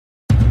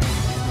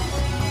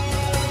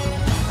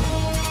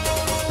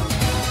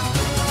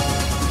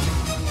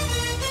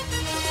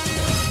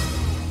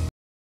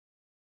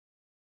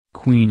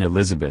Queen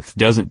Elizabeth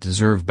doesn't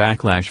deserve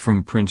backlash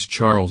from Prince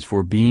Charles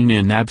for being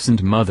an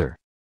absent mother.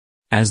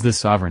 As the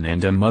sovereign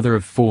and a mother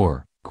of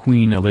four,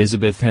 Queen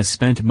Elizabeth has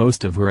spent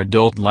most of her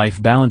adult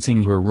life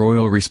balancing her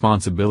royal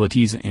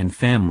responsibilities and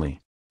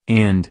family.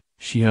 And,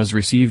 she has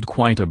received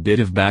quite a bit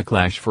of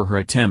backlash for her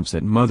attempts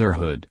at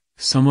motherhood,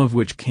 some of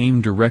which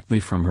came directly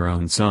from her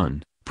own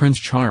son, Prince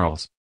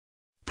Charles.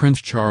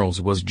 Prince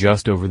Charles was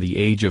just over the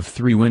age of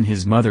 3 when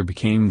his mother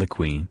became the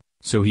queen,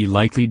 so he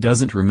likely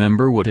doesn't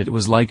remember what it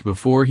was like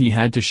before he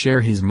had to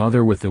share his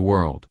mother with the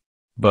world.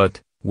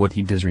 But, what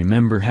he does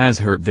remember has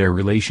hurt their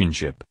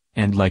relationship,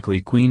 and likely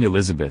Queen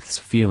Elizabeth's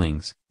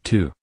feelings,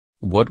 too.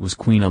 What was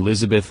Queen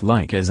Elizabeth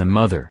like as a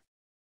mother?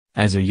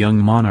 As a young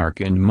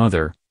monarch and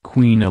mother,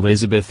 Queen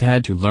Elizabeth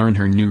had to learn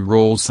her new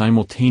role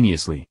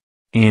simultaneously.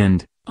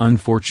 And,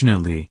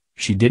 unfortunately,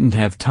 she didn't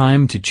have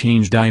time to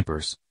change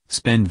diapers,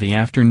 spend the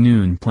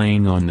afternoon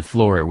playing on the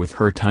floor with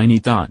her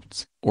tiny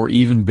tots, or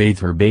even bathe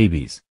her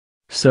babies.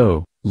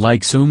 So,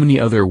 like so many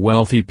other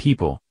wealthy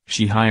people,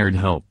 she hired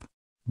help.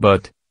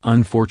 But,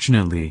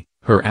 unfortunately,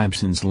 her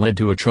absence led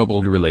to a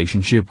troubled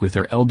relationship with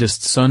her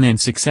eldest son and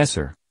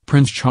successor,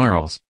 Prince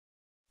Charles.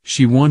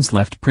 She once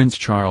left Prince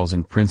Charles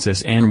and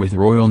Princess Anne with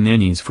royal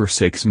nannies for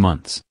 6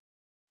 months.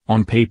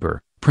 On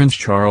paper, Prince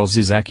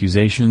Charles's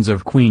accusations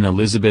of Queen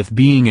Elizabeth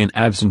being an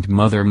absent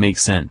mother make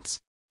sense.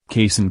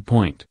 Case in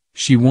point,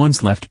 she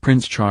once left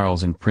Prince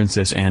Charles and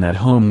Princess Anne at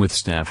home with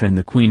staff and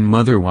the Queen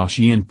Mother while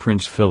she and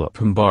Prince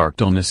Philip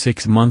embarked on a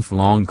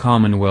 6-month-long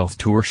Commonwealth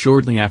tour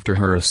shortly after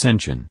her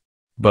ascension.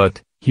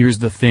 But, here's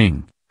the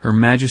thing, Her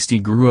Majesty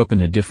grew up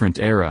in a different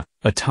era,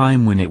 a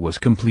time when it was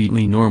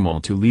completely normal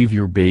to leave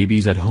your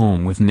babies at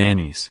home with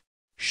nannies.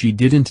 She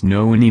didn't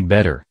know any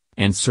better,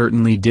 and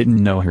certainly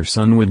didn't know her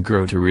son would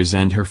grow to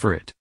resent her for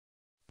it.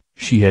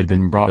 She had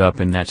been brought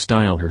up in that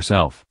style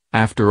herself,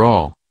 after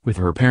all, with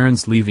her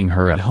parents leaving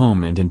her at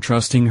home and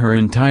entrusting her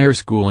entire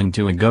schooling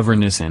to a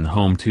governess and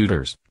home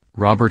tutors,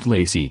 Robert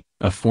Lacey,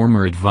 a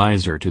former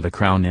advisor to the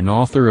Crown and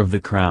author of The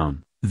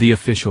Crown, the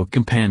official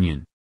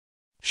companion.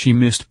 She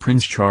missed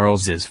Prince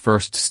Charles's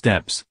first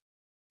steps.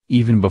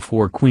 Even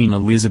before Queen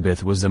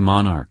Elizabeth was a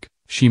monarch,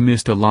 she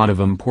missed a lot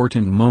of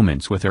important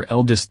moments with her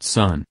eldest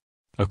son.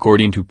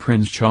 According to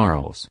Prince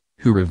Charles,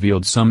 who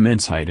revealed some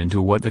insight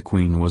into what the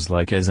Queen was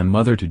like as a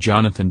mother to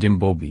Jonathan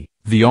Dimbleby,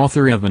 the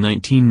author of a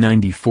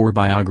 1994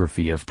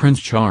 biography of Prince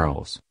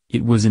Charles,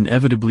 it was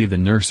inevitably the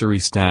nursery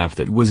staff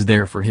that was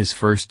there for his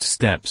first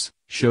steps,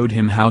 showed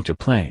him how to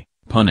play,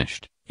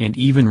 punished, and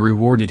even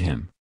rewarded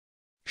him.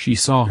 She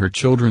saw her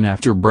children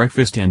after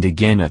breakfast and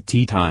again at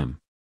tea time.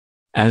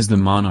 As the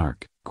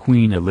monarch,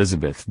 Queen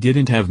Elizabeth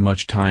didn't have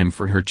much time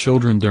for her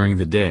children during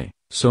the day,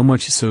 so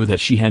much so that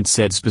she had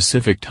set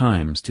specific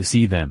times to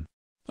see them.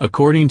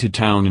 According to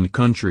Town and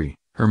Country,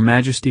 Her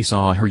Majesty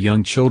saw her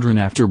young children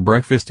after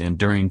breakfast and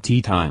during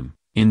tea time,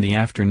 in the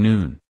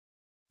afternoon.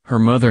 Her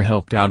mother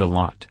helped out a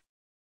lot.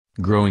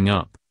 Growing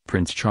up,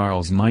 Prince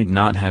Charles might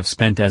not have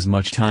spent as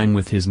much time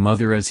with his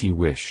mother as he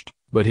wished,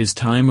 but his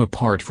time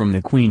apart from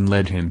the Queen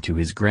led him to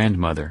his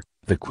grandmother,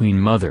 the Queen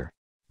Mother.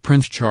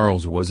 Prince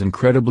Charles was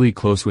incredibly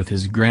close with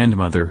his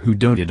grandmother who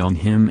doted on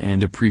him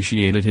and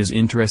appreciated his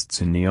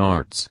interests in the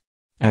arts.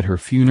 At her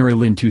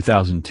funeral in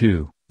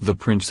 2002, the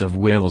Prince of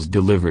Wales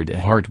delivered a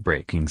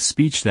heartbreaking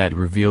speech that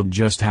revealed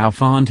just how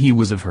fond he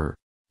was of her.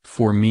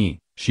 For me,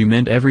 she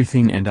meant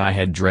everything and I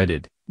had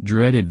dreaded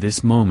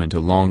this moment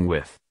along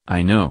with,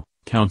 I know,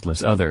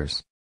 countless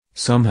others.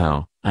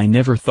 Somehow, I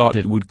never thought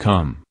it would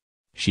come.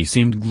 She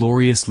seemed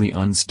gloriously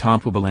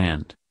unstoppable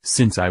and,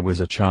 since I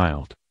was a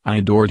child, I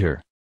adored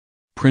her.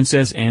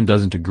 Princess Anne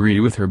doesn't agree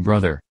with her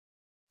brother.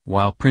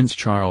 While Prince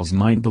Charles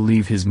might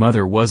believe his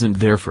mother wasn't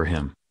there for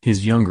him,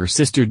 his younger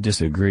sister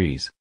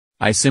disagrees.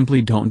 I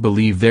simply don't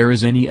believe there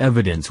is any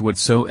evidence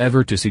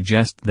whatsoever to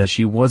suggest that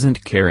she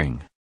wasn't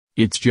caring.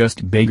 It's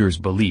just beggars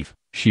belief,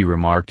 she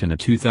remarked in a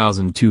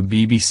 2002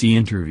 BBC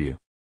interview.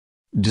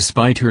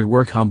 Despite her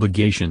work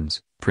obligations,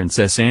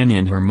 Princess Anne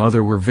and her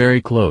mother were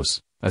very close,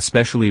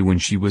 especially when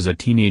she was a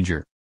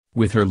teenager.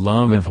 With her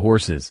love of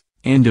horses,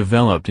 Anne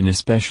developed an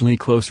especially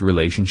close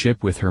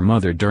relationship with her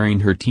mother during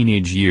her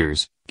teenage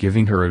years,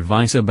 giving her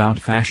advice about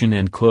fashion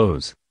and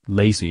clothes,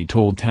 Lacey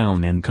told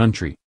Town and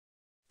Country.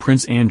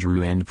 Prince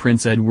Andrew and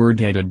Prince Edward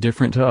had a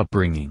different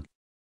upbringing.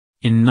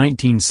 In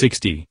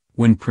 1960,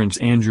 when Prince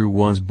Andrew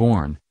was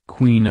born,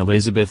 Queen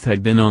Elizabeth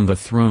had been on the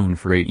throne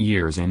for 8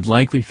 years and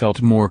likely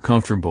felt more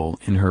comfortable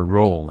in her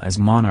role as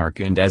monarch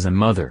and as a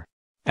mother.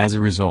 As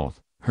a result,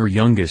 her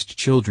youngest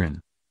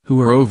children,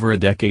 who are over a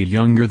decade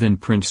younger than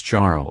Prince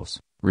Charles,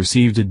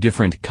 received a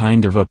different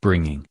kind of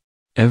upbringing.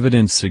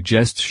 Evidence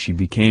suggests she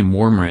became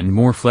warmer and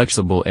more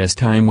flexible as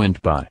time went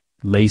by,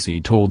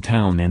 Lacey told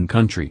Town and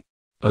Country.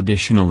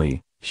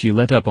 Additionally, she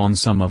let up on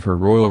some of her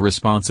royal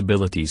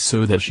responsibilities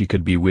so that she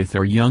could be with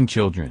her young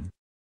children.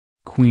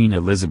 Queen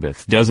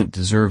Elizabeth doesn't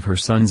deserve her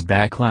son's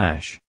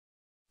backlash.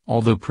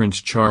 Although Prince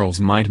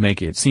Charles might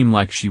make it seem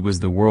like she was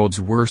the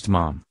world's worst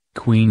mom,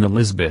 Queen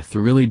Elizabeth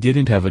really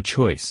didn't have a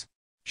choice.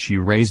 She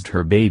raised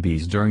her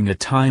babies during a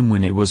time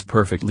when it was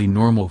perfectly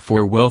normal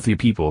for wealthy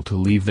people to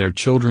leave their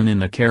children in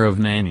the care of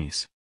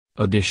nannies.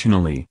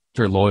 Additionally,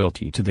 her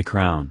loyalty to the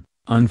crown,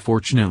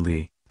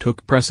 unfortunately,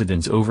 took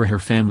precedence over her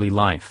family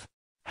life.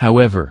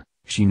 However,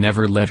 she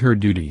never let her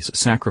duties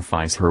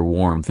sacrifice her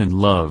warmth and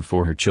love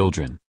for her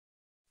children.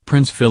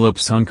 Prince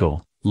Philip's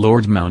uncle,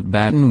 Lord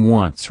Mountbatten,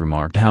 once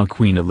remarked how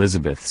Queen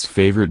Elizabeth's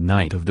favorite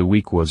night of the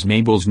week was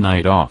Mabel's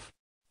night off.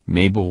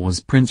 Mabel was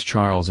Prince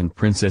Charles and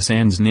Princess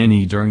Anne's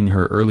nanny during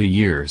her early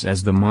years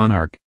as the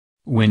monarch.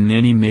 When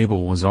Nanny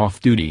Mabel was off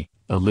duty,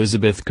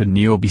 Elizabeth could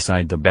kneel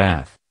beside the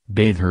bath,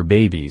 bathe her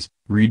babies,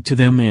 read to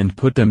them and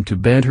put them to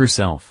bed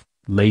herself,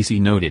 Lacey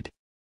noted.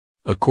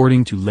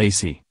 According to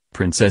Lacey,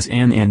 Princess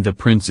Anne and the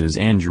Princes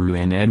Andrew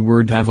and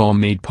Edward have all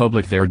made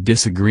public their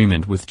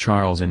disagreement with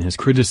Charles and his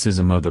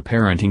criticism of the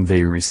parenting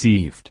they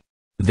received.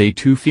 They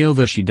too feel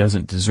that she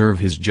doesn't deserve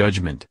his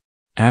judgment.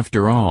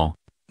 After all,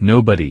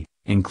 nobody,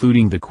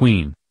 including the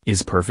Queen,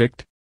 is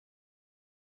perfect.